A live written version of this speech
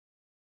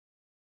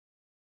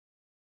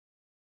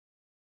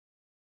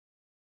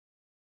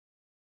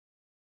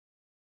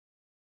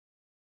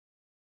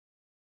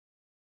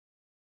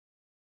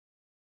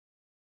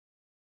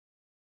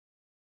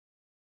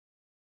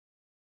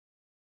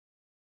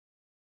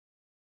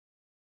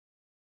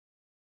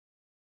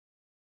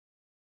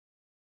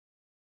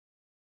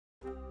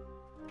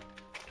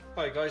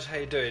Hi guys, how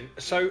you doing?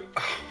 So,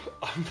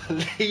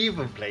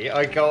 unbelievably,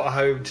 I got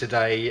home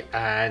today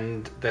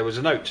and there was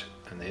a note,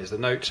 and here's the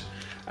note,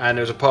 and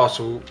there was a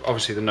parcel.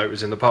 Obviously the note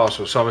was in the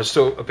parcel, so I'm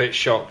still a bit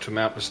shocked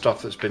about the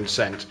stuff that's been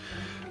sent,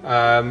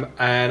 and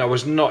I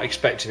was not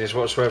expecting this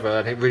whatsoever,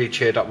 and it really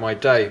cheered up my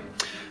day.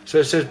 So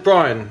it says,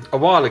 Brian, a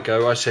while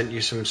ago I sent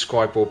you some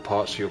skyboard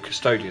parts for your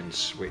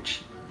custodians,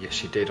 which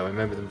yes you did, I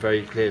remember them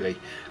very clearly,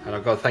 and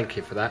I've got to thank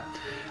you for that.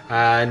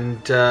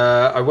 And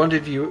I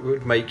wondered if you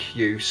would make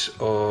use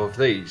of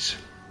these,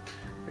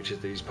 which are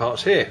these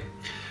parts here.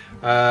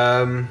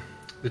 The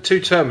two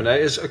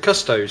Terminators are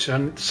custos,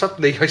 and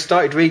suddenly I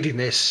started reading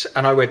this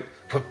and I went,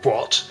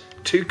 what?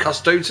 Two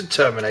custos and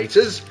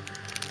Terminators?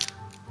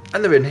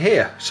 And they're in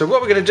here. So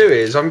what we're going to do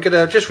is, I'm going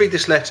to just read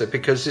this letter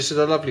because this is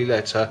a lovely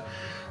letter.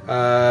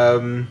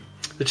 The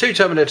two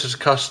Terminators are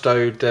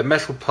custoed. They're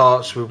metal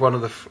parts with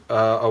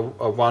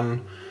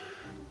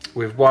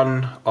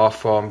one are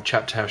from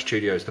Chapter House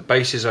Studios. The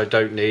bases I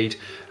don't need,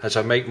 as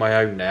I make my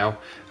own now,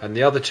 and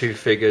the other two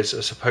figures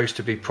are supposed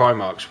to be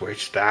Primarchs,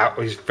 which that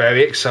was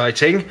very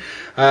exciting.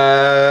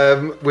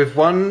 With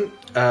one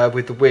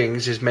with the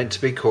wings is meant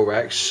to be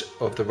Korax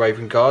of the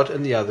Raven Guard,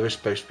 and the other is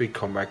supposed to be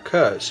Comrade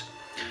Kurz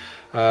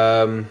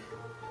of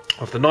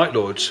the Night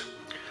Lords.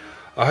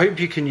 I hope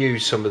you can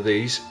use some of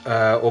these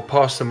or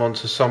pass them on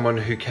to someone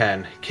who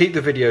can. Keep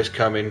the videos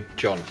coming,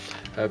 John.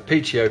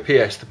 PTO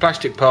PS. The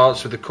plastic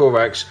parts with the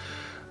Korax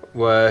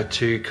were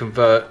to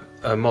convert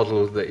a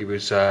model that he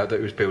was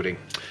building.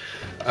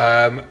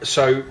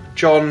 So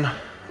John,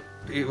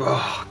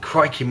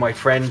 crikey, my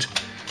friend,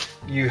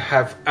 you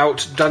have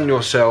outdone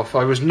yourself.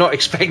 I was not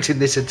expecting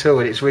this at all,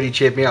 and it's really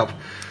cheered me up.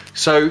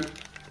 So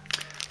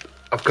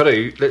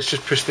let's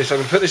just push this. I'm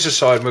going to put this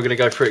aside and we're going to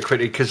go through it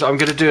quickly because I'm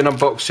going to do an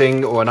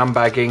unboxing or an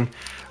unbagging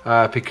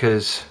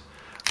because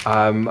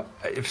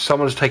if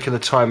someone's taken the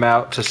time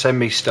out to send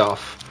me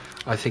stuff,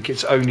 I think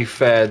it's only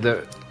fair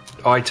that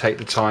I take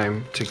the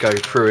time to go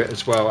through it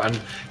as well. And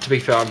to be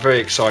fair, I'm very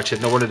excited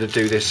and I wanted to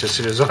do this as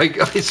soon as I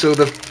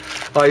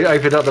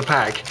opened up the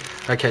pack.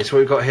 Okay, so what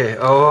we've got here.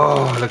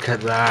 Oh, look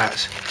at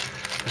that.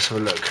 Let's have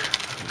a look.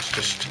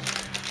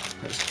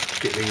 Let's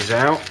get these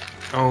out.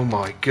 Oh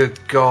my good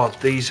God,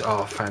 these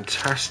are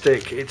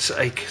fantastic. It's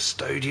a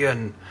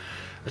custodian,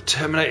 a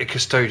Terminator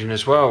custodian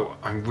as well.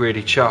 I'm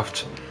really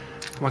chuffed.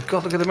 Oh my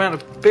God, look at the amount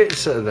of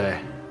bits that are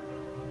there.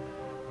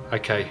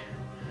 Okay.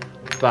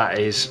 That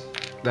is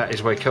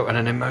way cool, and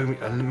an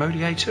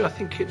emoliator, I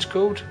think it's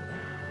called.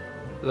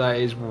 That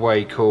is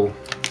way cool.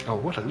 Oh,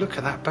 what a look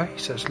at that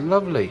base! That's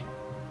lovely.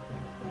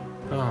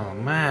 Oh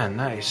man,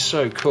 that is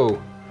so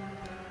cool.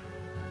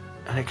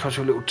 And it comes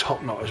with a little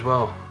top knot as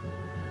well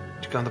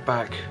to go on the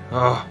back.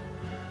 Oh,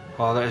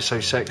 that is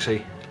so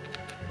sexy.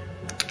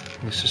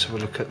 Let's just have a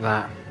look at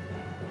that.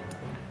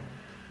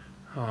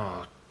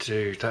 Oh,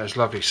 dude, that is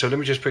lovely. So let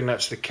me just bring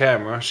that to the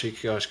camera so you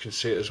guys can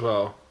see it as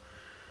well.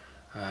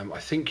 I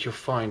think you'll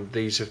find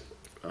these are...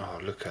 Oh,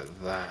 look at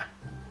that.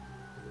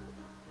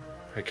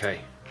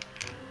 Okay.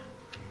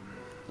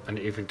 And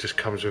it even just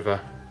comes with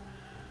a...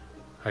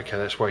 Okay,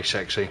 that's way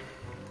sexy.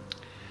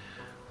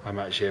 I'm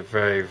actually a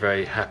very,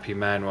 very happy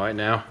man right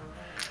now.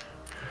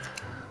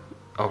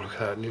 Oh, look at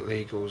that, little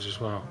eagles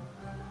as well.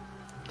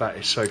 That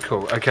is so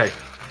cool. Okay,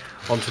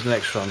 on to the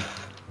next one.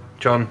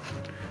 John,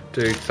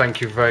 dude,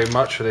 thank you very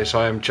much for this.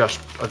 I don't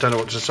know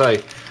what to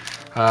say.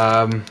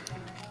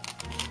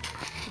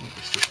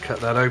 Cut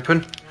that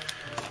open.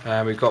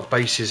 We've got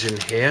bases in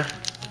here.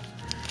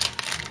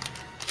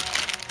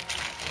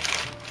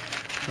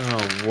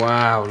 Oh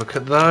wow, look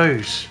at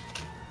those.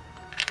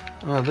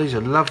 Oh, these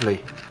are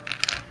lovely.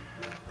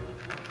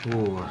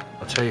 Ooh,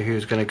 I'll tell you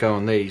who's going to go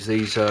on these.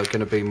 These are going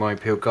to be my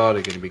Imperial Guard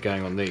are going to be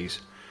going on these.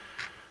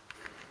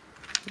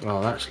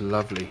 Oh, that's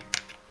lovely.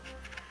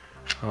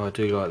 Oh, I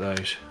do like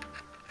those.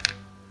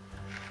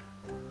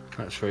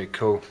 That's very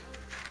cool.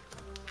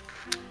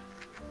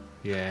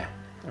 Yeah.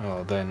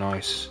 Oh, they're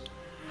nice.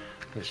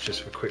 Let's just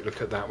have a quick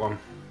look at that one.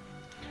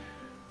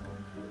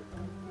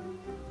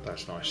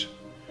 That's nice.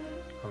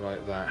 I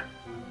like that.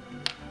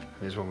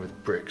 There's one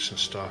with bricks and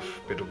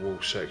stuff, bit of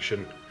wall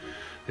section.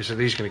 So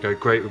these are going to go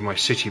great with my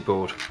city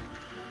board.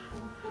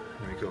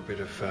 And we've got a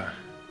bit of, I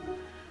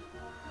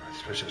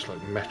suppose it's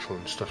like metal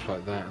and stuff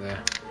like that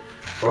there.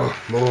 Oh,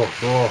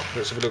 more.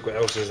 Let's have a look what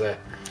else is there.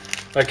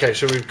 Okay,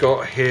 so we've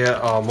got here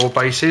are more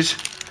bases,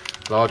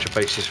 larger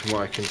bases from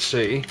what I can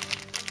see.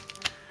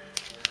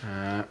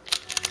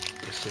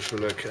 Let's just have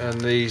a look,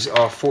 and these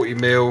are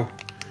 40mm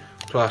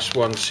plus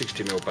one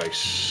 60mm base.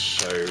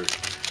 So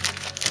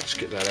let's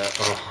get that out.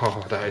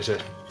 Oh,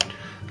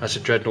 that's a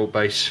Dreadnought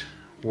base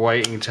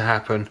waiting to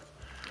happen.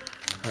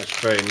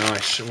 That's very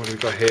nice. And what have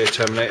we got here?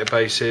 Terminator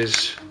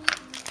bases.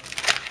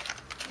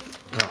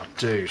 Oh,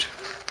 dude,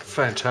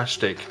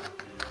 fantastic!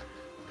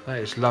 That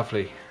is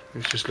lovely.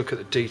 Let's just look at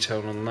the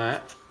detail on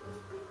that.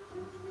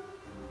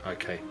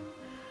 Okay,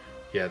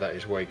 yeah, that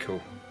is way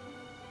cool.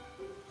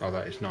 Oh,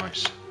 that is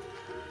nice.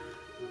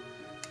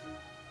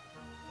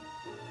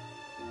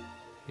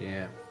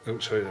 Yeah. Oh,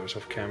 sorry, that was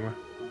off camera.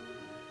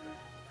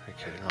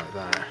 Okay, like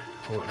that.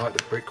 Oh, I like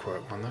the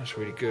brickwork one, that's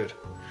really good.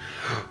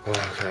 Oh, look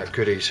at that,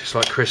 goodies. It's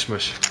like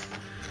Christmas.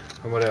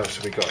 And what else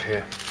have we got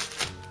here?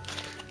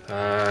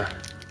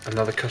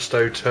 Another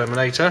Custo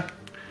Terminator.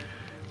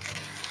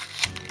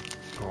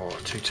 Oh,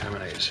 2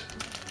 Terminators.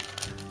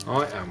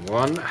 I am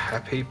one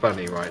happy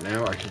bunny right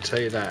now, I can tell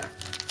you that.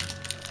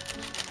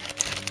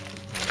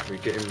 We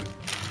get him.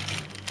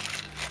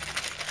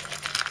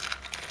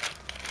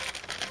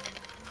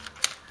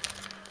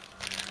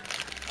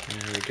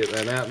 And we get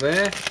that out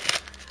there.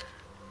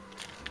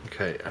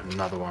 Okay,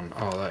 another one.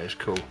 Oh, that is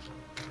cool.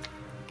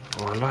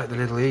 Oh, I like the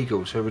little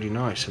eagles, they're really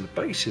nice, and the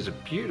bases are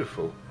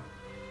beautiful.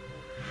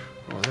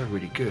 Oh, they're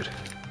really good.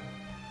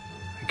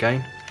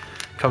 Again,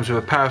 comes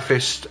with a power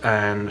fist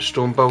and a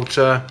storm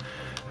bolter,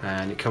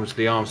 and it comes with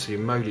the arms of the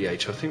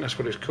emoliator. I think that's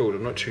what it's called,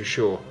 I'm not too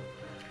sure.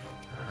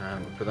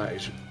 But that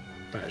is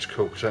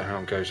cool, because that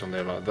arm goes on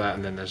there like that,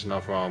 and then there's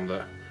another arm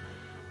that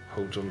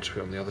holds onto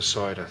it on the other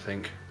side, I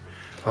think.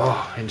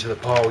 Oh, into the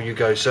pile you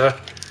go, sir.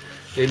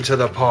 Into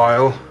the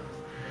pile.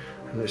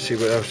 And let's see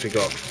what else we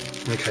got.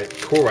 Okay,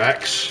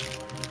 Corax,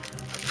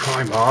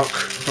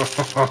 Primarch.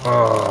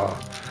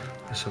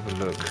 Let's have a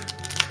look.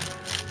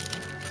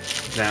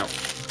 Now,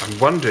 I'm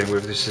wondering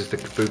whether this is the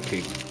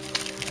Kabuki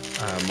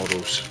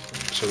models,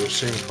 so we'll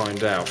soon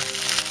find out.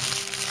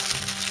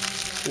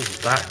 Oh,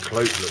 that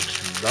cloak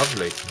looks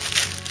lovely.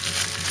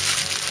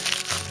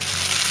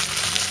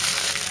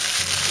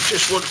 I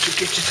just want to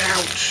get it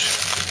out.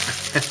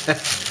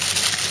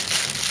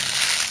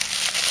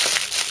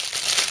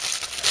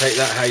 Take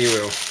that how you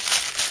will.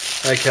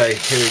 Okay,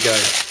 here we go.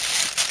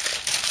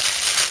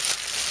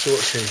 So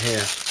what's in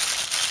here?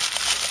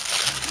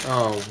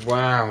 Oh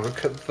wow,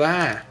 look at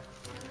that.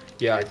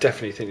 Yeah, I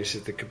definitely think this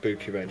is the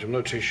Kabuki range. I'm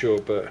not too sure,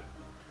 but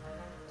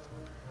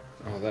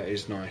oh, that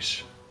is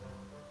nice.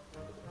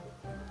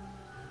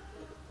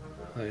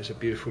 That is a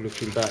beautiful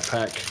looking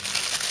backpack.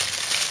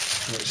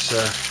 Let's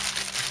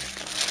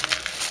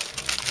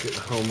get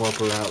the whole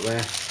model out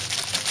there.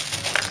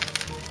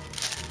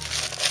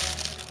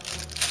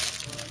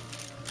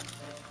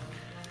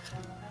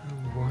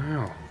 Oh,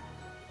 wow.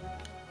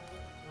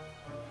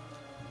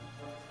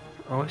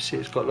 Oh, I see,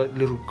 it's got like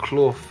little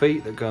claw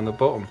feet that go on the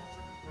bottom.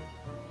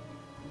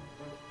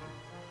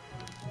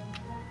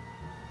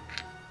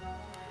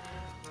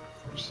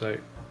 So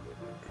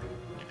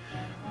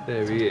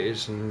there he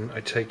is, and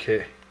I take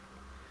it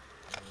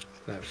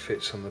that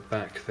fits on the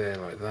back there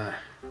like that.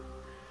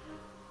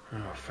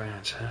 Oh,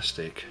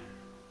 fantastic.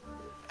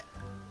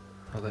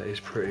 Oh, that is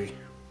pretty.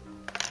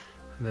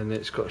 And then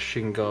it's got a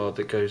shin guard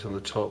that goes on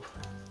the top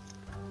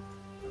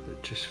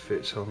that just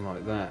fits on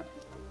like that.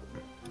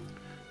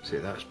 See,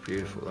 that's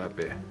beautiful, that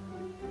bit.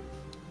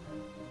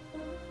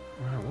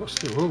 Wow, what's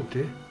the, oh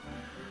dear,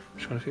 I'm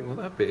trying to think what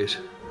that bit is.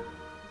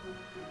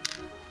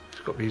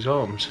 It's got these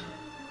arms.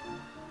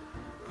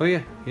 Oh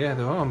yeah, yeah,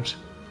 they're arms.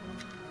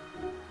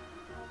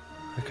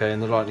 Okay,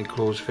 and the lightning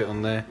claws fit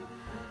on there,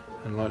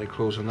 and lightning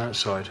claws on that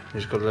side.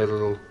 It's got a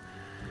little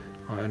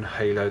iron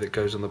halo that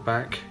goes on the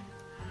back.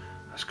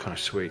 That's kind of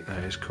sweet.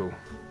 That is cool.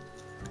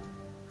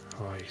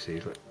 Oh, you see,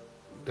 look,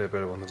 they're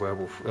better on the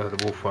werewolf, the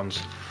wolf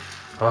ones.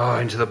 Oh,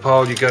 into the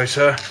pile you go,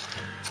 sir.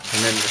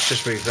 And then let's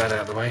just move that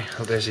out of the way.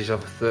 Oh, there's these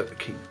other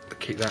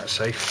keep that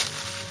safe.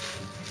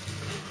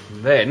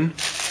 And then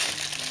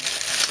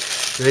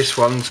this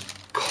one's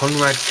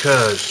Conrad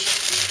Kurz.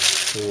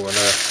 Oh, and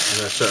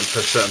a certain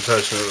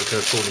person that could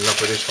have fallen in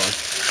love with this one.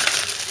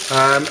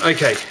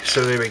 Okay,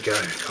 so there we go,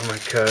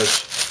 Conrad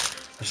Kurz.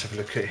 Let's have a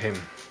look at him.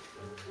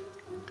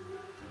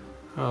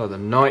 Oh, the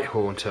Night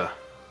Haunter.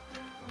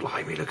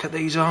 Blimey, look at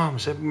these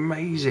arms, they're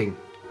amazing.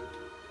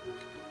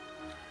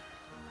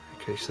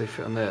 Okay, so they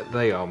fit on there.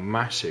 They are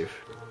massive.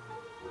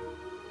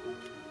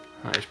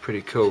 That is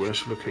pretty cool.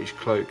 Let's look at his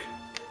cloak.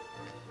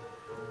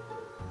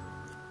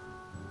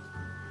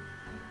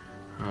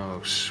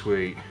 Oh,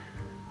 sweet.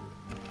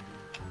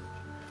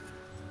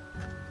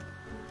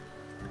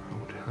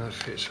 Oh, that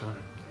fits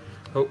on.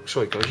 Oh,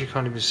 sorry guys, you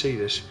can't even see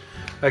this.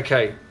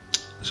 Okay,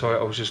 sorry,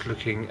 I was just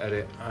looking at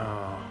it.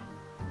 Oh.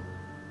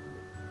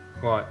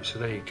 Right, so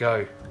there you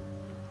go.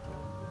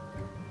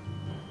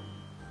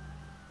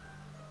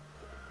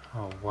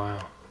 Oh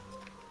wow,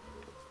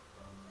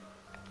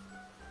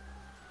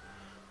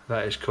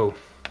 that is cool,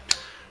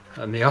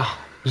 and the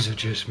arms are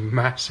just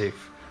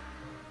massive.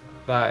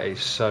 That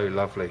is so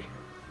lovely. I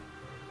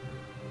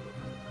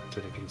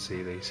don't know if you can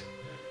see these.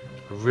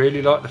 I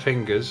really like the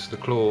fingers, the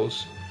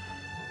claws.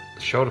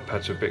 The shoulder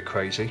pads are a bit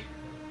crazy,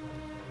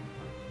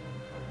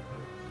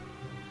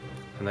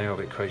 and they are a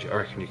bit crazy. I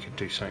reckon you could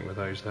do something with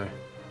those though.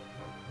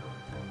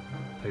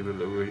 They would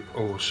look really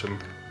awesome.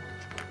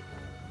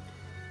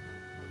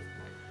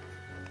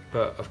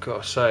 But I've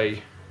got to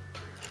say,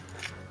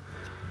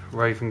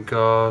 Raven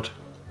Guard,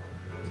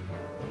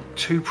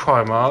 2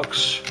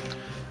 Primarchs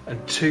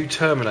and 2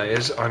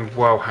 Terminators, I'm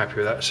well happy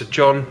with that. So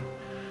John,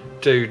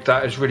 dude,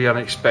 that is really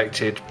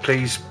unexpected.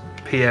 Please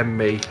PM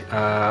me.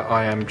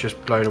 I am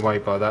just blown away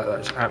by that.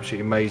 That's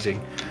absolutely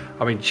amazing.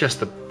 I mean, just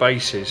the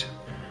bases,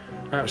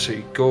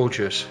 absolutely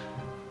gorgeous.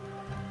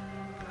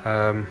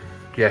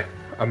 Yeah,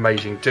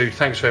 amazing. Dude,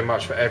 thanks very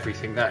much for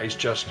everything. That is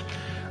just,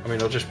 I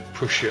mean, I'll just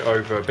push it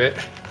over a bit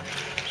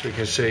so you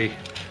can see.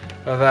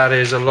 That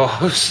is a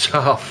lot of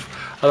stuff.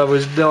 I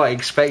was not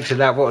expecting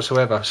that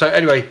whatsoever. So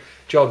anyway,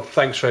 John,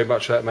 thanks very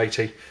much for that,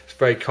 matey. It's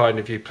very kind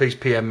of you. Please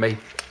PM me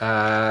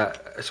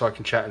so I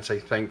can chat and say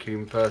thank you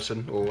in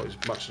person, or as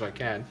much as I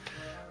can.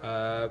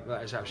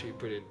 That is absolutely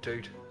brilliant,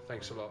 dude.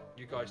 Thanks a lot.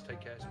 You guys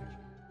take care.